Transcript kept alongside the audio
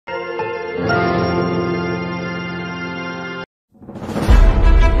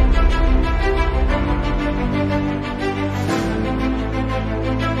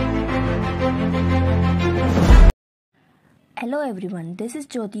Hello everyone, this is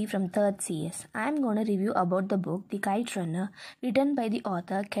Jyothi from 3rd CS. I am going to review about the book The Kite Runner written by the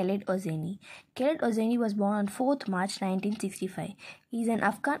author Khaled Hosseini. Khaled Hosseini was born on 4th March 1965. He is an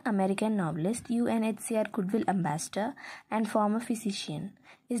Afghan-American novelist, UNHCR Goodwill Ambassador and former physician.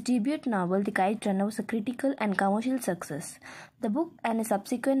 His debut novel The Kite Runner was a critical and commercial success. The book and his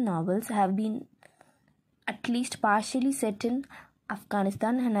subsequent novels have been at least partially set in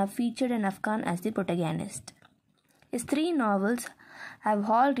Afghanistan and have featured an Afghan as the protagonist. His 3 novels have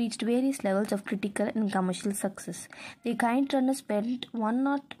all reached various levels of critical and commercial success. The Kite Runner spent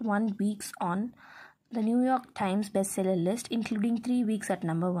 101 weeks on the New York Times bestseller list, including 3 weeks at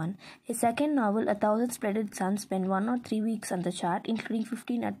number 1. His second novel, A Thousand Splendid Suns, spent 103 weeks on the chart, including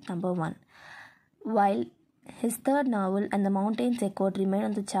 15 at number 1. While his third novel, And the Mountains Echoed, remained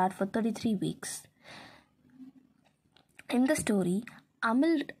on the chart for 33 weeks. In the story,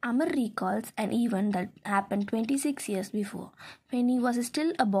 Amr recalls an event that happened 26 years before, when he was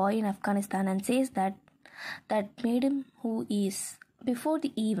still a boy in Afghanistan, and says that made him who he is. Before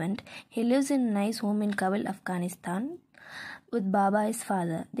the event, he lives in a nice home in Kabul, Afghanistan, with Baba, his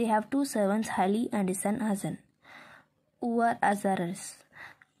father. They have 2 servants, Ali and his son Hassan, who are Azaris,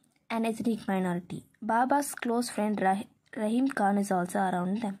 an ethnic minority. Baba's close friend Rahim Khan is also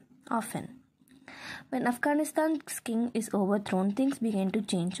around them often. When Afghanistan's king is overthrown, things begin to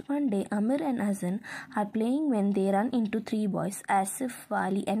change. One day, Amr and Hassan are playing when they run into 3 boys, Asif,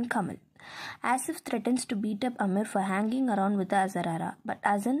 Wali and Kamal. Asif threatens to beat up Amr for hanging around with the Azarara, but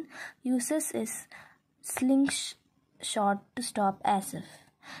Hassan uses his slingshot to stop Asif.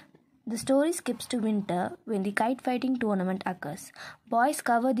 The story skips to winter when the kite fighting tournament occurs. Boys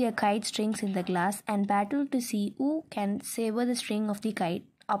cover their kite strings in the glass and battle to see who can sever the string of the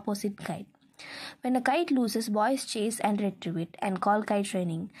opposite kite. When a kite loses, boys chase and retrieve it and call kite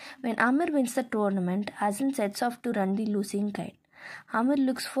training. When Amr wins the tournament, Hassan sets off to run the losing kite. Amr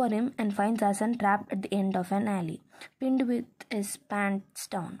looks for him and finds Hassan trapped at the end of an alley, pinned with his pants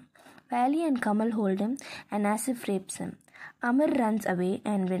down. Wali and Kamal hold him and Asif rapes him. Amr runs away,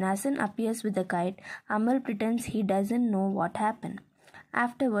 and when Hassan appears with the kite, Amr pretends he doesn't know what happened.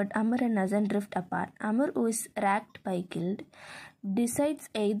 Afterward, Amr and Hassan drift apart. Amr, who is racked by guilt, decides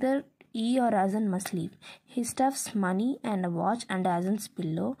either he or Hassan must leave. He stuffs money and a watch under Hassan's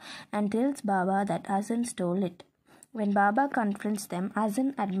pillow and tells Baba that Hassan stole it. When Baba confronts them,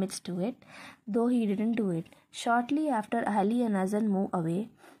 Hassan admits to it, though he didn't do it. Shortly after Ali and Hassan move away,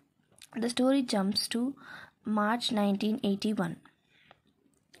 the story jumps to March 1981.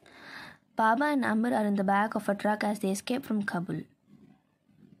 Baba and Amr are in the back of a truck as they escape from Kabul,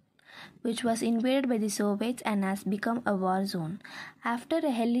 which was invaded by the Soviets and has become a war zone. After a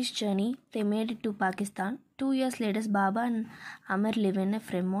hellish journey, they made it to Pakistan. 2 years later, Baba and Amr live in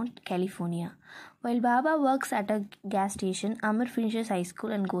Fremont, California. While Baba works at a gas station, Amr finishes high school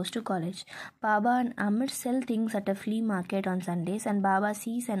and goes to college. Baba and Amr sell things at a flea market on Sundays, and Baba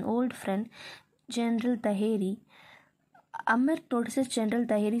sees an old friend, General Tahiri. Amr notices General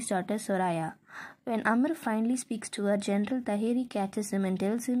Tahiri's daughter Soraya. When Amr finally speaks to her, General Tahiri catches him and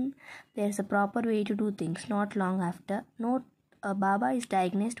tells him there's a proper way to do things. Not long after, Baba is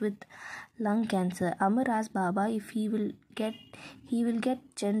diagnosed with lung cancer. Amr asks Baba if he will get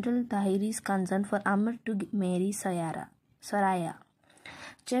General Tahiri's consent for Amr to marry Soraya.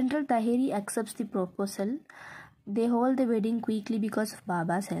 General Tahiri accepts the proposal. They hold the wedding quickly because of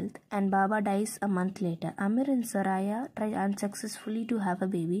Baba's health, and Baba dies a month later. Amr and Soraya try unsuccessfully to have a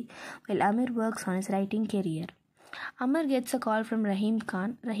baby, while Amr works on his writing career. Amr gets a call from Rahim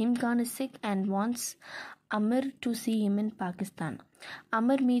Khan. Rahim Khan is sick and wants Amr to see him in Pakistan.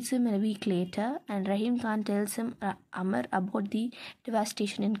 Amr meets him a week later, and Rahim Khan tells Amr about the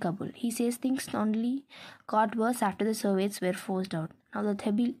devastation in Kabul. He says things only got worse after the Soviets were forced out. Now the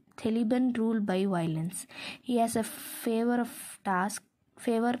Taliban rule by violence. He has a favor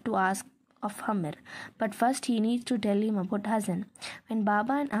to ask of Amr, but first he needs to tell him about Hassan. When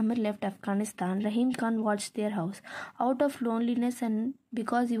Baba and Amr left Afghanistan, Rahim Khan watched their house. Out of loneliness and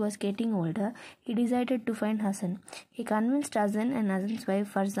because he was getting older, he decided to find Hassan. He convinced Hassan and Hassan's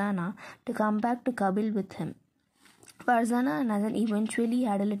wife Farzana to come back to Kabul with him. Farzana and Hassan eventually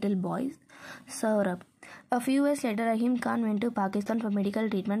had a little boy, Saurabh. A few years later, Rahim Khan went to Pakistan for medical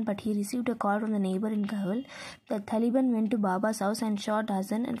treatment, but he received a call from the neighbor in Kabul. The Taliban went to Baba's house and shot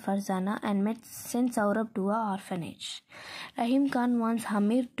Hassan and Farzana and sent Saurabh to an orphanage. Rahim Khan wants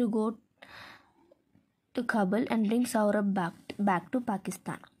Hamir to go to Kabul and bring Saurabh back to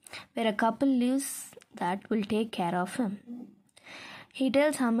Pakistan, where a couple lives that will take care of him. He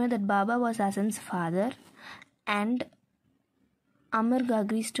tells Hamir that Baba was Hassan's father and Amr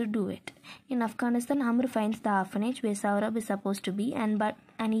agrees to do it. In Afghanistan, Amr finds the orphanage where Saurabh is supposed to be and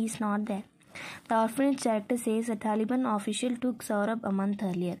he is not there. The orphanage director says a Taliban official took Saurabh a month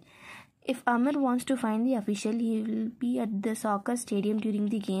earlier. If Amr wants to find the official, he will be at the soccer stadium during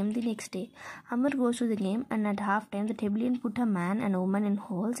the game the next day. Amr goes to the game, and at halftime, the Taliban put a man and a woman in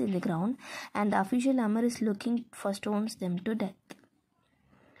holes in the ground, and the official Amr is looking for stones them to death.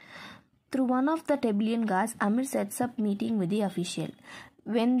 Through one of the Taliban guards, Amr sets up meeting with the official.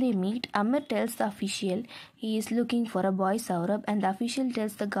 When they meet, Amr tells the official he is looking for a boy Saurabh, and the official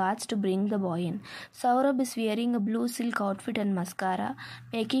tells the guards to bring the boy in. Saurabh is wearing a blue silk outfit and mascara,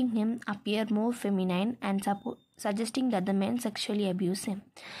 making him appear more feminine and suggesting that the men sexually abuse him.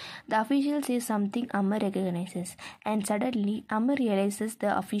 The official says something Amr recognizes, and suddenly Amr realizes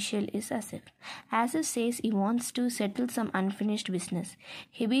the official is Asif. Asif says he wants to settle some unfinished business.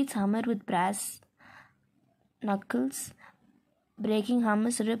 He beats Amr with brass knuckles, breaking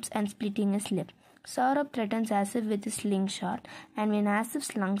Amr's ribs and splitting his lip. Saurabh threatens Asif with his slingshot, and when Asif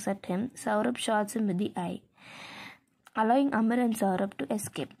slungs at him, Saurabh shots him with the eye, allowing Amr and Saurabh to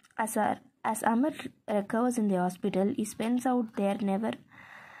escape. As Amr recovers in the hospital, he spends out there never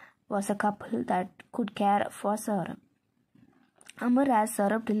was a couple that could care for Saurabh. Amr asks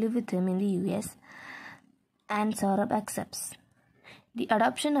Saurabh to live with him in the US, and Saurabh accepts. The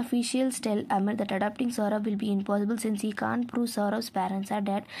adoption officials tell Amr that adopting Saurabh will be impossible since he can't prove Saurabh's parents are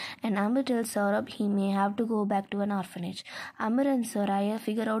dead, and Amr tells Saurabh he may have to go back to an orphanage. Amr and Soraya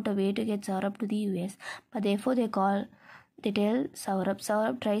figure out a way to get Saurabh to the US, but therefore they tell Saurabh.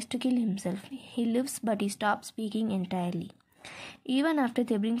 Saurabh tries to kill himself. He lives, but he stops speaking entirely. Even after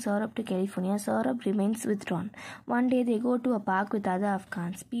they bring Saurabh to California, Saurabh remains withdrawn. One day they go to a park with other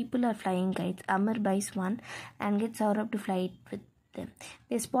Afghans. People are flying kites. Amr buys one and gets Saurabh to fly it with them.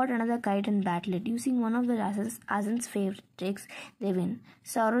 They spot another kite and battle it. Using one of the Azan's favorite tricks, they win.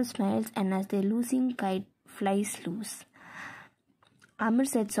 Saurabh smiles, and as their losing kite flies loose, Amr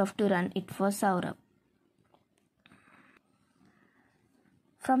sets off to run it for Saurabh.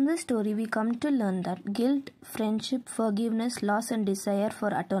 From this story, we come to learn that guilt, friendship, forgiveness, loss, and desire for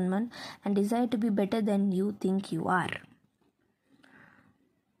atonement, and desire to be better than you think you are.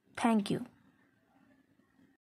 Thank you.